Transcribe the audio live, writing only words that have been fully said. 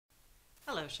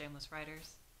Hello, shameless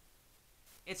writers.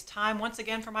 It's time once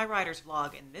again for my writer's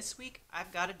vlog, and this week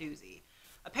I've got a doozy.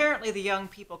 Apparently the young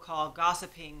people call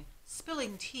gossiping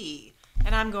spilling tea,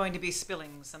 and I'm going to be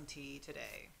spilling some tea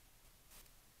today.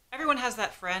 Everyone has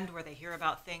that friend where they hear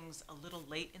about things a little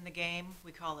late in the game.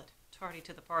 We call it tardy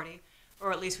to the party,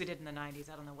 or at least we did in the 90s.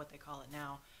 I don't know what they call it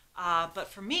now. But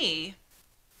for me,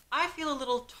 I feel a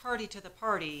little tardy to the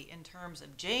party in terms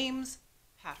of James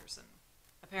Patterson.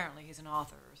 Apparently he's an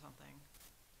author or something.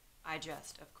 I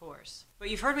jest, of course.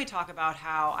 But you've heard me talk about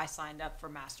how I signed up for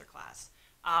Masterclass.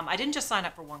 I didn't just sign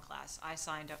up for one class. I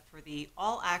signed up for the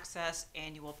all-access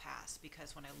annual pass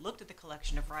because when I looked at the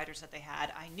collection of writers that they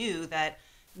had, I knew that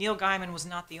Neil Gaiman was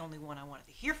not the only one I wanted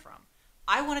to hear from.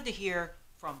 I wanted to hear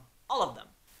from all of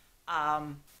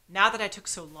them. Now that I took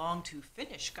so long to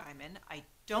finish Gaiman, I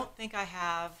don't think I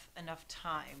have enough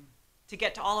time to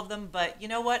get to all of them, but you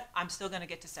know what? I'm still going to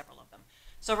get to several of them.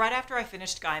 So right after I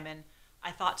finished Gaiman, I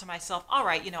thought to myself, all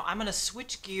right, I'm going to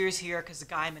switch gears here because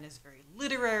Gaiman is very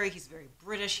literary, he's very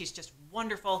British, he's just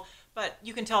wonderful, but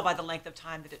you can tell by the length of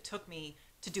time that it took me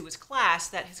to do his class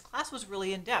that his class was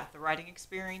really in-depth. The writing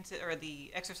experience, or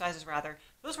the exercises rather,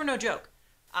 those were no joke.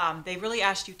 They really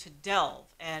asked you to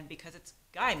delve, and because it's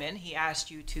Gaiman, he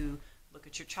asked you to look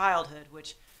at your childhood,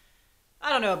 which I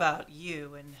don't know about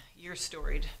you and your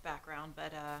storied background,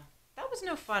 but that was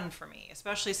no fun for me,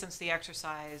 especially since the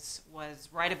exercise was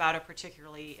right about a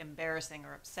particularly embarrassing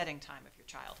or upsetting time of your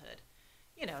childhood.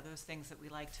 You know, those things that we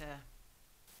like to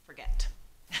forget.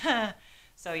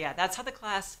 So yeah, that's how the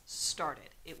class started.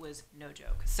 It was no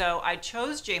joke. So I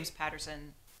chose James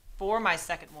Patterson for my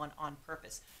second one on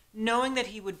purpose, knowing that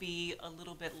he would be a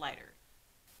little bit lighter.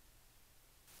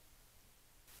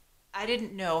 I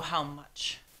didn't know how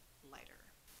much lighter.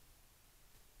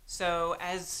 So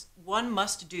as one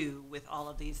must do with all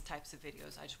of these types of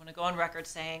videos, I just want to go on record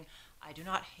saying I do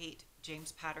not hate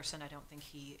James Patterson. I don't think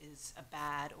he is a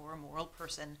bad or immoral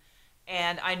person.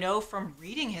 And I know from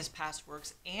reading his past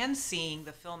works and seeing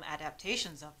the film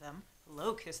adaptations of them,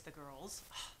 hello, Kiss the Girls,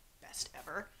 best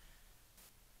ever,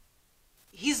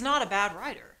 he's not a bad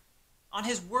writer. On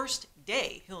his worst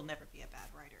day, he'll never be a bad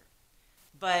writer.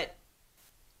 But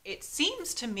it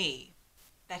seems to me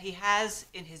that he has,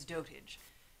 in his dotage,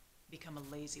 become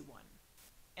a lazy one.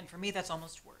 And for me, that's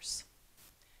almost worse.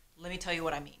 Let me tell you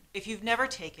what I mean. If you've never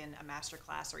taken a master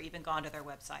class or even gone to their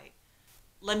website,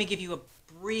 let me give you a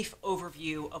brief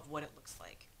overview of what it looks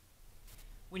like.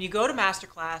 When you go to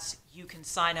Masterclass, you can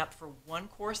sign up for one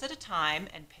course at a time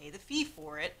and pay the fee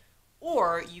for it,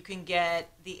 or you can get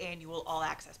the annual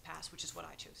all-access pass, which is what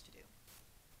I chose to do.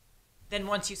 Then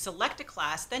once you select a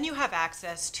class, then you have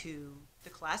access to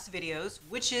the class videos,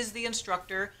 which is the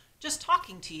instructor just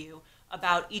talking to you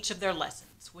about each of their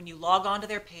lessons. When you log onto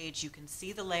their page, you can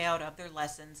see the layout of their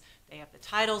lessons. They have the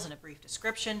titles and a brief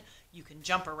description. You can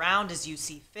jump around as you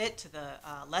see fit to the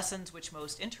lessons which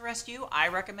most interest you. I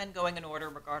recommend going in order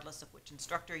regardless of which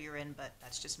instructor you're in, but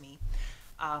that's just me.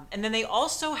 And then they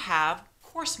also have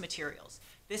course materials.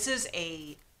 This is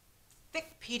a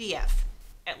thick PDF.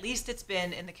 At least it's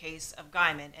been in the case of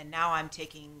Gaiman, and now I'm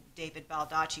taking David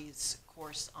Baldacci's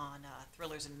course on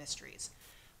thrillers and mysteries.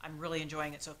 I'm really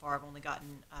enjoying it so far. I've only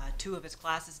gotten 2 of his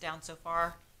classes down so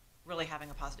far. Really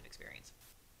having a positive experience.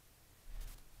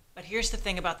 But here's the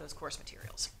thing about those course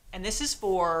materials. And this is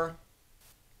for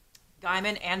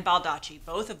Gaiman and Baldacci,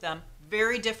 both of them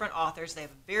very different authors. They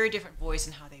have a very different voice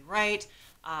in how they write.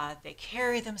 They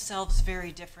carry themselves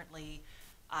very differently.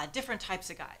 Different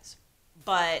types of guys.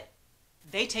 But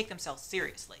they take themselves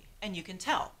seriously, and you can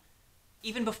tell.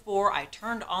 Even before I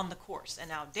turned on the course. And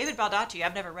now, David Baldacci,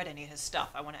 I've never read any of his stuff.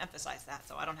 I want to emphasize that,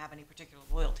 so I don't have any particular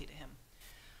loyalty to him.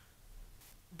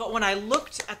 But when I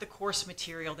looked at the course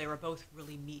material, they were both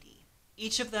really meaty.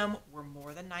 Each of them were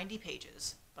more than 90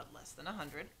 pages, but less than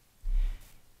 100.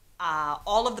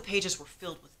 All of the pages were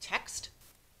filled with text.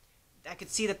 I could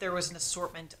see that there was an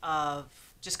assortment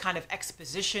of just kind of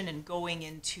exposition and going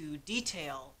into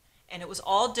detail. And it was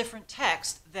all different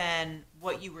text than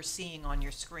what you were seeing on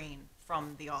your screen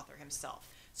from the author himself.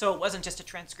 So it wasn't just a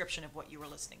transcription of what you were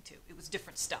listening to. It was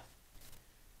different stuff.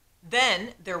 Then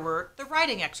there were the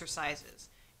writing exercises.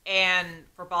 And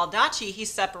for Baldacci, he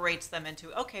separates them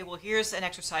into, okay, well, here's an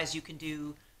exercise you can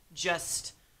do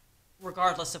just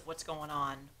regardless of what's going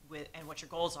on with and what your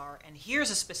goals are. And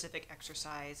here's a specific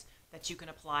exercise that you can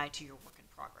apply to your work in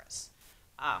progress.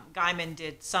 Gaiman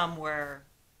did some where,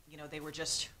 they were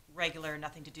just regular,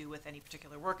 nothing to do with any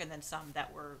particular work, and then some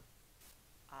that were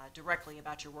directly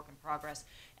about your work in progress,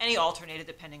 and he alternated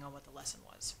depending on what the lesson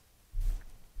was.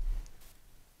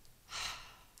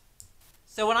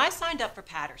 So when I signed up for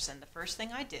Patterson, the first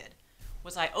thing I did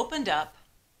was I opened up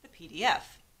the PDF.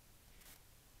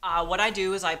 What I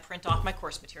do is I print off my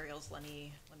course materials. Let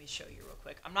me show you real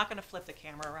quick. I'm not going to flip the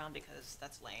camera around because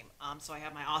that's lame. So I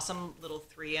have my awesome little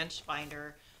 3-inch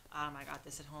binder. I got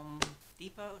this at Home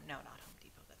Depot. No, not Home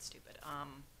Depot. That's stupid.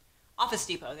 Office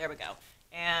Depot. There we go.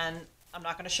 And I'm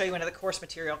not going to show you any of the course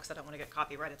material because I don't want to get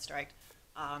copyrighted striked.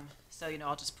 So,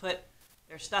 I'll just put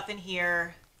their stuff in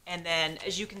here. And then,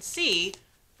 as you can see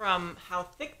from how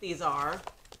thick these are,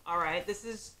 all right, this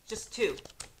is just 2.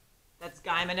 That's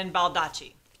Gaiman and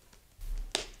Baldacci.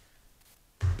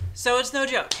 So it's no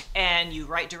joke. And you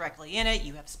write directly in it.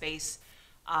 You have space.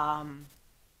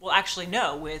 Well, actually,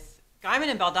 no. With Gaiman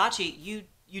and Baldacci,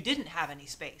 you didn't have any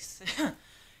space.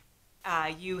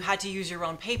 You had to use your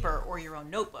own paper or your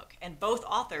own notebook. And both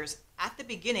authors, at the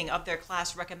beginning of their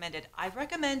class, recommended, I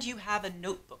recommend you have a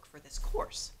notebook for this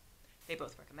course. They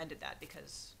both recommended that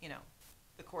because,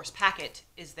 the course packet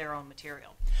is their own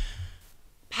material.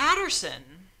 Patterson,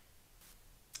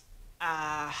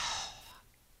 I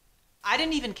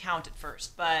didn't even count at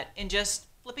first, but in just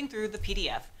flipping through the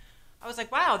PDF, I was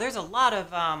like, wow, there's a lot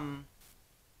of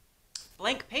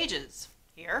blank pages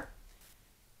here.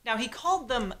 Now, he called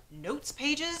them notes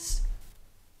pages,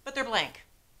 but they're blank.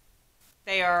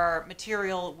 They are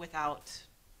material without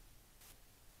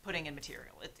putting in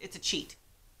material. It's a cheat.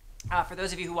 For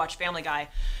those of you who watch Family Guy,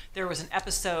 there was an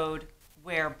episode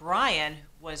where Brian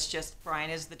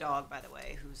is the dog, by the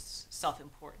way, who's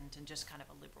self-important and just kind of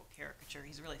a liberal caricature.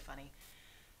 He's really funny.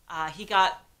 He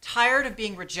got tired of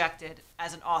being rejected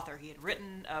as an author. He had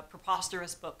written a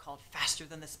preposterous book called Faster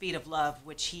Than the Speed of Love,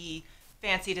 which he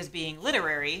fancied as being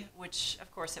literary, which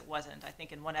of course it wasn't. I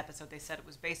think in one episode they said it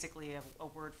was basically a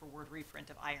word-for-word reprint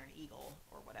of Iron Eagle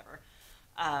or whatever.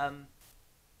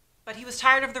 But he was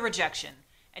tired of the rejection,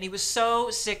 and he was so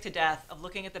sick to death of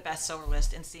looking at the bestseller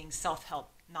list and seeing self-help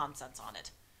nonsense on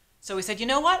it. So he said, you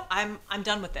know what? I'm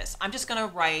done with this. I'm just going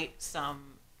to write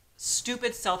some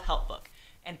stupid self-help book.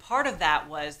 And part of that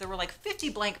was there were like 50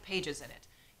 blank pages in it.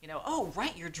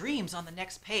 Write your dreams on the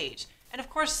next page. And of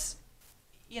course,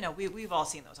 we've all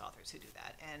seen those authors who do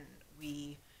that. And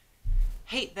we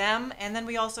hate them, and then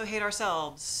we also hate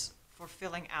ourselves for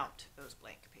filling out those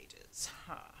blank pages.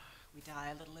 We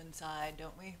die a little inside,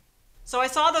 don't we? So I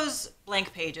saw those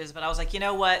blank pages, but I was like, you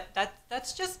know what?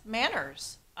 That's just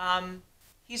manners.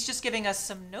 He's just giving us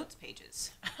some notes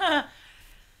pages.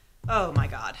 Oh my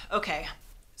God. Okay.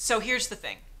 So here's the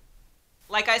thing.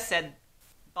 Like I said,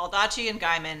 Baldacci and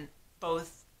Gaiman,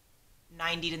 both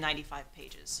 90 to 95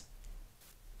 pages.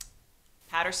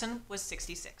 Patterson was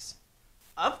 66.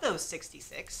 Of those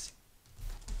 66,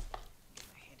 get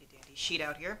my handy dandy sheet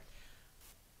out here,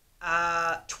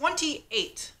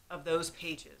 28 of those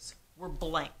pages were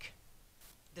blank,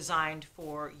 designed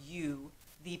for you,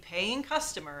 the paying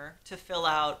customer, to fill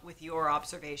out with your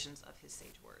observations of his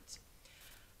sage words.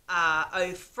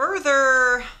 A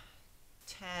further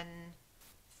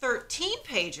 13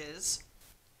 pages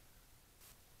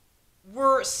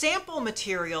were sample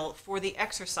material for the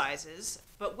exercises,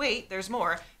 but wait, there's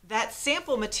more. That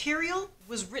sample material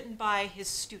was written by his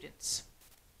students.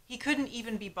 He couldn't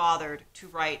even be bothered to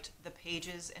write the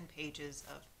pages and pages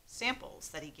of samples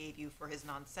that he gave you for his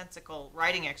nonsensical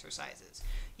writing exercises.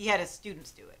 He had his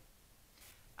students do it.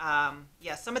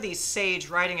 Some of these sage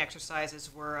writing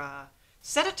exercises were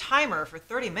set a timer for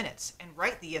 30 minutes and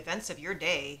write the events of your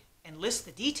day and list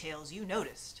the details you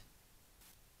noticed.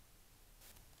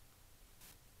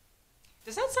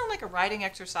 Does that sound like a writing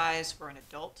exercise for an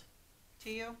adult to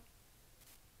you?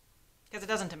 Because it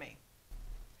doesn't to me.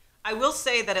 I will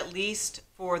say that at least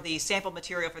for the sample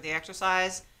material for the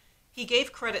exercise, he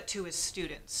gave credit to his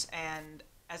students. And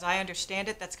as I understand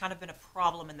it, that's kind of been a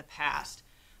problem in the past.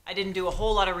 I didn't do a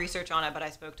whole lot of research on it, but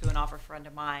I spoke to an author friend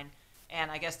of mine. And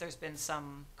I guess there's been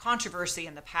some controversy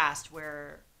in the past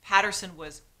where Patterson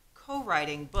was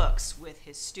co-writing books with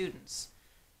his students.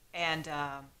 And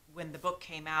when the book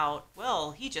came out,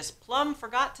 well, he just plumb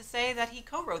forgot to say that he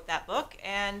co-wrote that book,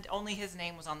 and only his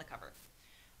name was on the cover.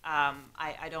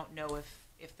 I don't know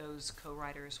if those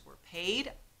co-writers were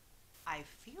paid. I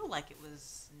feel like it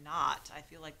was not. I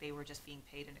feel like they were just being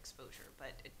paid in exposure,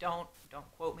 but don't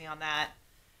quote me on that.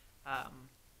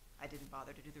 I didn't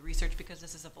bother to do the research because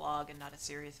this is a vlog and not a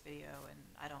serious video, and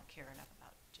I don't care enough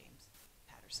about James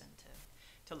Patterson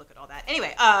to look at all that.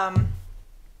 Anyway,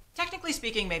 technically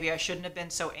speaking, maybe I shouldn't have been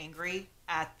so angry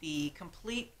at the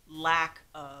complete lack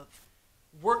of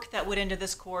work that went into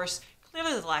this course,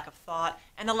 clearly the lack of thought,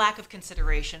 and the lack of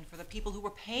consideration for the people who were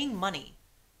paying money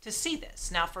to see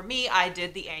this. Now, for me, I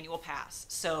did the annual pass,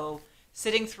 so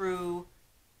sitting through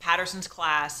Patterson's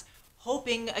class,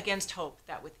 hoping against hope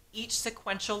that with each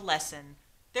sequential lesson,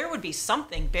 there would be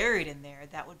something buried in there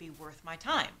that would be worth my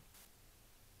time.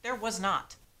 There was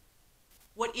not.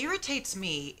 What irritates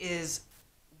me is,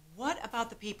 what about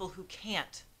the people who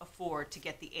can't afford to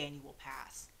get the annual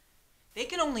pass? They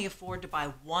can only afford to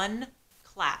buy one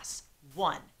class,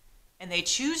 one. And they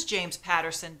choose James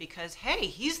Patterson because, hey,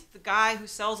 he's the guy who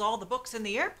sells all the books in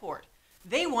the airport.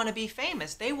 They want to be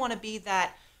famous. They want to be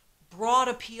that broad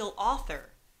appeal author.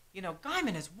 You know,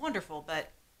 Gaiman is wonderful, but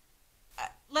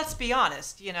let's be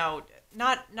honest, you know,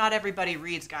 not everybody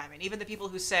reads Gaiman. Even the people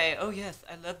who say, oh yes,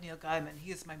 I love Neil Gaiman.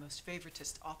 He is my most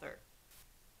favoritist author.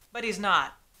 But he's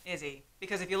not, is he?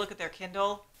 Because if you look at their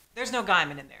Kindle, there's no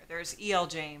Gaiman in there. There's E.L.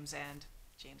 James and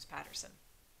James Patterson.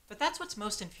 But that's what's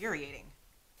most infuriating.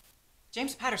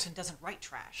 James Patterson doesn't write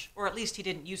trash, or at least he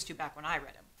didn't used to back when I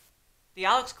read him. The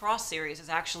Alex Cross series is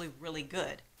actually really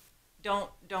good.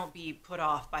 Don't be put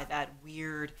off by that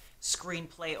weird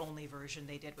screenplay-only version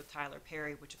they did with Tyler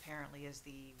Perry, which apparently is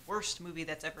the worst movie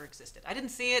that's ever existed. I didn't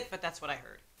see it, but that's what I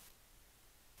heard.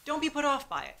 Don't be put off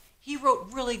by it. He wrote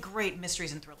really great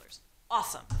mysteries and thrillers.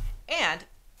 Awesome. And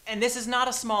this is not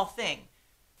a small thing,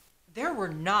 there were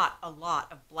not a lot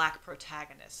of black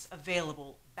protagonists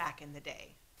available back in the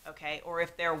day. Okay, or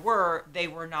if there were, they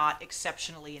were not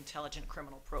exceptionally intelligent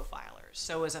criminal profilers.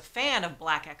 So as a fan of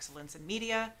black excellence in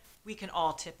media, we can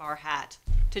all tip our hat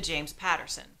to James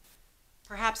Patterson,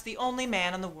 perhaps the only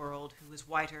man in the world who is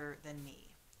whiter than me.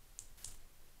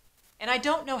 And I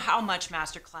don't know how much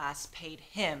Masterclass paid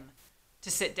him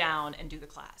to sit down and do the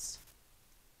class.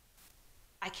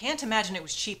 I can't imagine it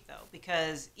was cheap, though,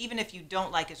 because even if you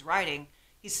don't like his writing,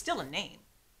 he's still a name.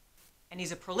 And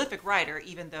he's a prolific writer,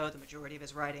 even though the majority of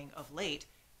his writing of late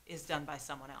is done by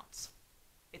someone else.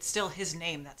 It's still his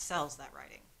name that sells that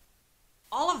writing.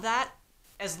 All of that,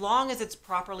 as long as it's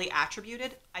properly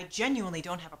attributed, I genuinely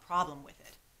don't have a problem with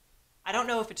it. I don't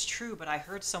know if it's true, but I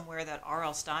heard somewhere that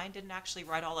R.L. Stine didn't actually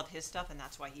write all of his stuff, and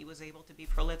that's why he was able to be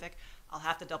prolific. I'll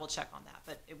have to double check on that,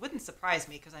 but it wouldn't surprise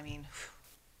me, because I mean,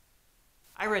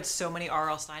 I read so many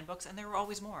R.L. Stine books, and there were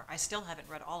always more. I still haven't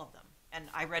read all of them. And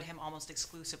I read him almost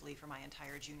exclusively for my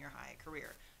entire junior high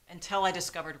career until I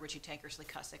discovered Richie Tankersley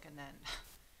Cussick, and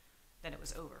then it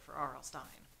was over for R.L. Stine.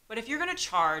 But if you're going to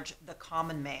charge the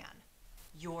common man,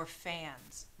 your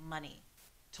fans, money,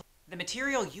 the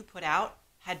material you put out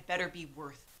had better be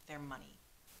worth their money.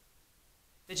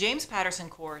 The James Patterson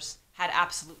course had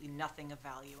absolutely nothing of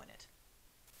value in it.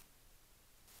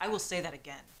 I will say that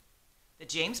again. The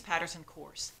James Patterson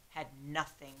course had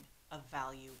nothing of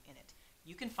value in it.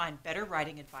 You can find better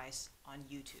writing advice on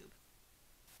YouTube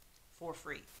for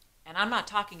free. And I'm not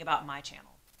talking about my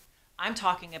channel. I'm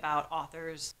talking about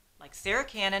authors like Sarah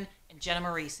Cannon and Jenna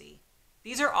Morisi.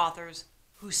 These are authors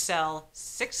who sell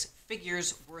 6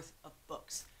 figures worth of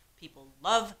books. People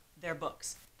love their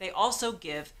books. They also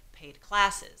give paid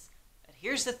classes. But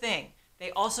here's the thing.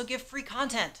 They also give free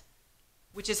content,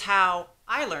 which is how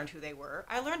I learned who they were.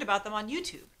 I learned about them on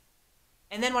YouTube.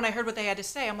 And then when I heard what they had to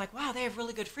say, I'm like, wow, they have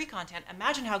really good free content.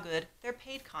 Imagine how good their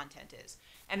paid content is.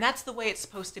 And that's the way it's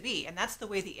supposed to be. And that's the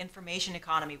way the information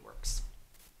economy works.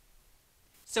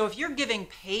 So if you're giving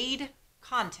paid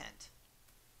content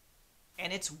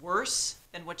and it's worse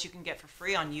than what you can get for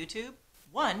free on YouTube,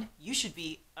 1, you should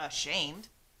be ashamed.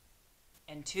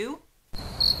 And 2,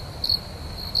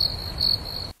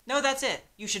 no, that's it.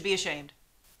 You should be ashamed.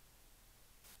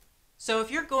 So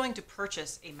if you're going to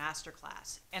purchase a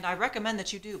masterclass, and I recommend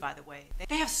that you do, by the way,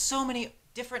 they have so many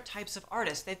different types of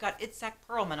artists. They've got Itzhak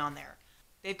Perlman on there.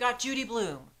 They've got Judy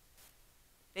Blume.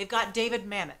 They've got David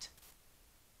Mamet.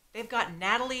 They've got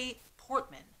Natalie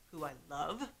Portman, who I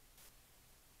love.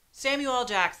 Samuel L.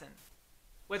 Jackson.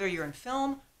 Whether you're in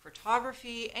film,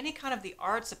 photography, any kind of the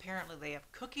arts, apparently they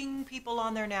have cooking people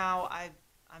on there now.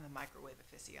 I'm a microwave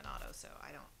aficionado, so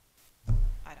I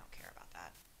don't care about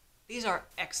that. These are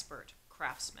expert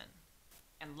craftsmen,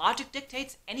 and logic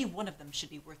dictates any one of them should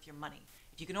be worth your money.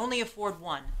 If you can only afford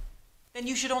one, then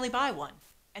you should only buy one,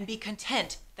 and be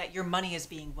content that your money is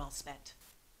being well spent.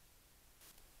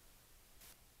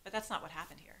 But that's not what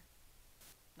happened here.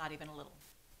 Not even a little.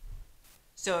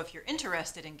 So if you're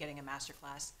interested in getting a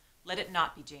masterclass, let it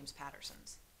not be James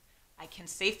Patterson's. I can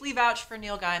safely vouch for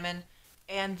Neil Gaiman,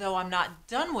 and though I'm not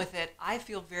done with it, I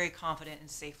feel very confident in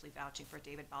safely vouching for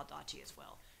David Baldacci as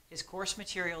well. His course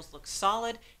materials look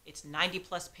solid. It's 90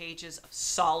 plus pages of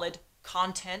solid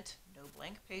content. No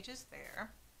blank pages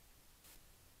there.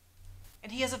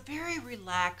 And he has a very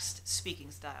relaxed speaking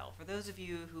style. For those of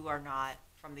you who are not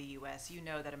from the US, you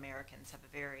know that Americans have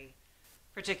a very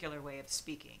particular way of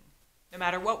speaking. No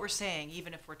matter what we're saying,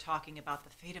 even if we're talking about the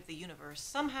fate of the universe,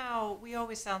 somehow we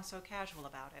always sound so casual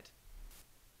about it.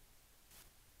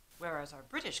 Whereas our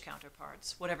British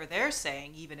counterparts, whatever they're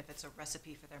saying, even if it's a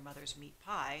recipe for their mother's meat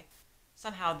pie,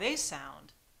 somehow they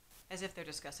sound as if they're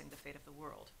discussing the fate of the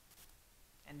world,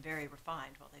 and very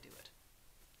refined while they do it.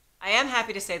 I am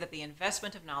happy to say that the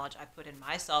investment of knowledge I put in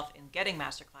myself in getting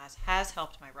Masterclass has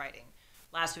helped my writing.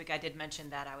 Last week I did mention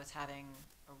that I was having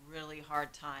a really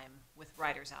hard time with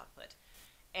writer's output.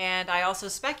 And I also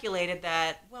speculated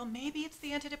that, well, maybe it's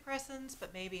the antidepressants,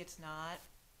 but maybe it's not.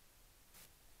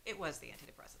 It was the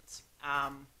antidepressants.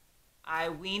 I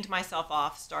weaned myself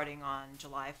off starting on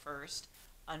July 1st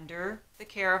under the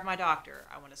care of my doctor.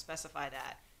 I want to specify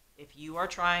that. If you are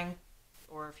trying,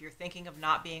 or if you're thinking of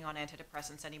not being on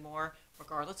antidepressants anymore,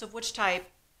 regardless of which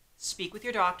type, speak with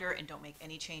your doctor and don't make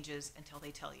any changes until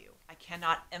they tell you. I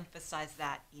cannot emphasize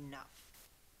that enough.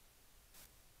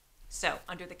 So,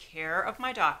 under the care of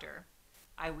my doctor,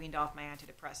 I weaned off my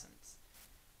antidepressants.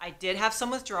 I did have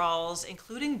some withdrawals,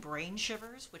 including brain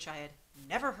shivers, which I had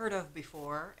never heard of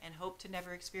before and hope to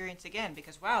never experience again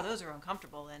because, wow, those are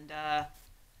uncomfortable. And,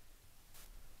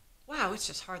 wow, it's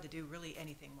just hard to do really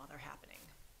anything while they're happening.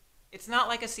 It's not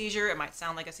like a seizure. It might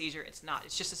sound like a seizure. It's not.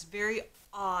 It's just this very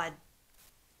odd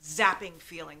zapping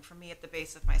feeling for me at the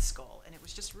base of my skull. And it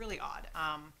was just really odd.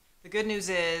 The good news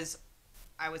is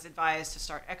I was advised to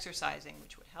start exercising,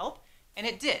 which would help. And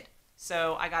it did.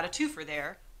 So I got a twofer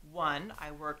there. One,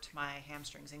 I worked my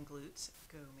hamstrings and glutes,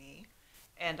 go me,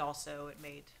 and also it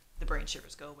made the brain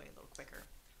shivers go away a little quicker.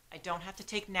 I don't have to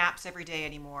take naps every day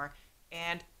anymore,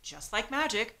 and just like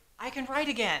magic, I can write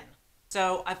again.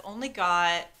 So I've only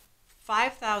got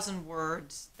 5,000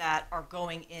 words that are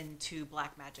going into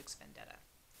Black Magic's Vendetta.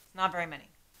 It's not very many,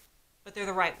 but they're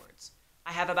the right words.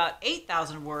 I have about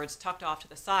 8,000 words tucked off to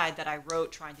the side that I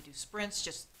wrote trying to do sprints,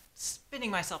 just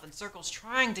spinning myself in circles,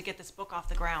 trying to get this book off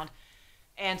the ground.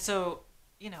 And so,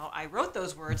 I wrote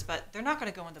those words, but they're not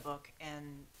going to go in the book,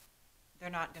 and they're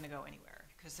not going to go anywhere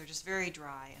because they're just very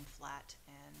dry and flat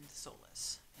and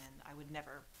soulless, and I would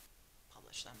never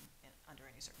publish them under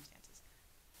any circumstances.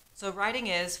 So writing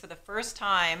is, for the first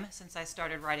time since I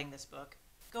started writing this book,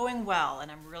 going well,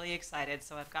 and I'm really excited.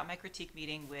 So I've got my critique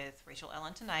meeting with Rachel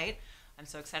Ellen tonight. I'm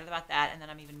so excited about that, and then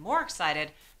I'm even more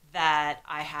excited that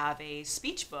I have a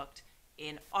speech booked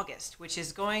in August, which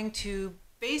is going to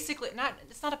basically,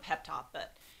 it's not a pep talk,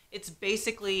 but it's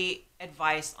basically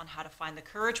advice on how to find the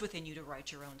courage within you to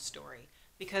write your own story.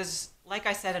 Because, like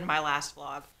I said in my last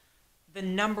vlog, the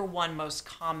number one most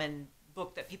common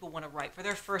book that people want to write for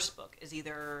their first book is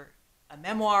either a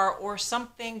memoir or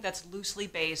something that's loosely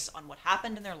based on what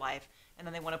happened in their life, and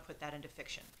then they want to put that into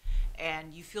fiction.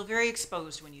 And you feel very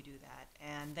exposed when you do that,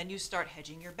 and then you start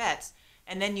hedging your bets,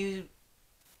 and then you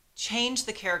change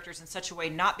the characters in such a way,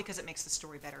 not because it makes the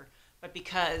story better, but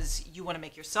because you want to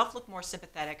make yourself look more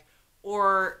sympathetic,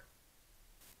 or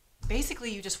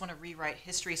basically you just want to rewrite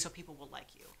history so people will like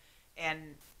you. And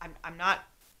I'm not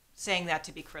saying that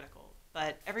to be critical,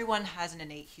 but everyone has an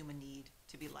innate human need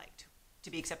to be liked,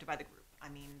 to be accepted by the group. I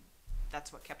mean,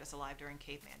 that's what kept us alive during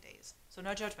caveman days. So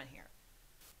no judgment here.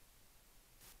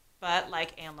 But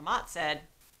like Anne Lamott said,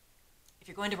 if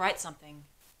you're going to write something,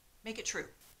 make it true.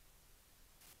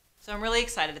 So I'm really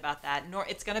excited about that.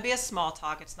 It's going to be a small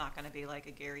talk. It's not going to be like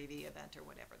a Gary Vee event or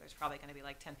whatever. There's probably going to be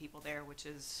like 10 people there, which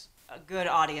is a good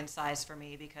audience size for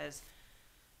me because,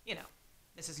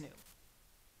 this is new.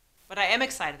 But I am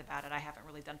excited about it. I haven't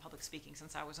really done public speaking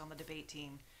since I was on the debate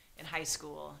team in high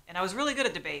school. And I was really good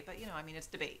at debate, but, it's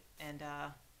debate. And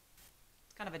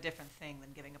it's kind of a different thing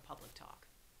than giving a public talk.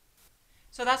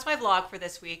 So that's my vlog for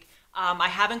this week. I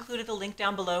have included a link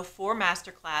down below for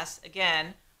Masterclass.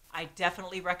 Again, I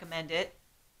definitely recommend it,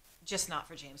 just not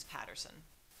for James Patterson.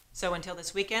 So until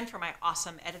this weekend, for my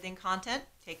awesome editing content,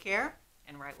 take care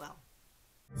and write well.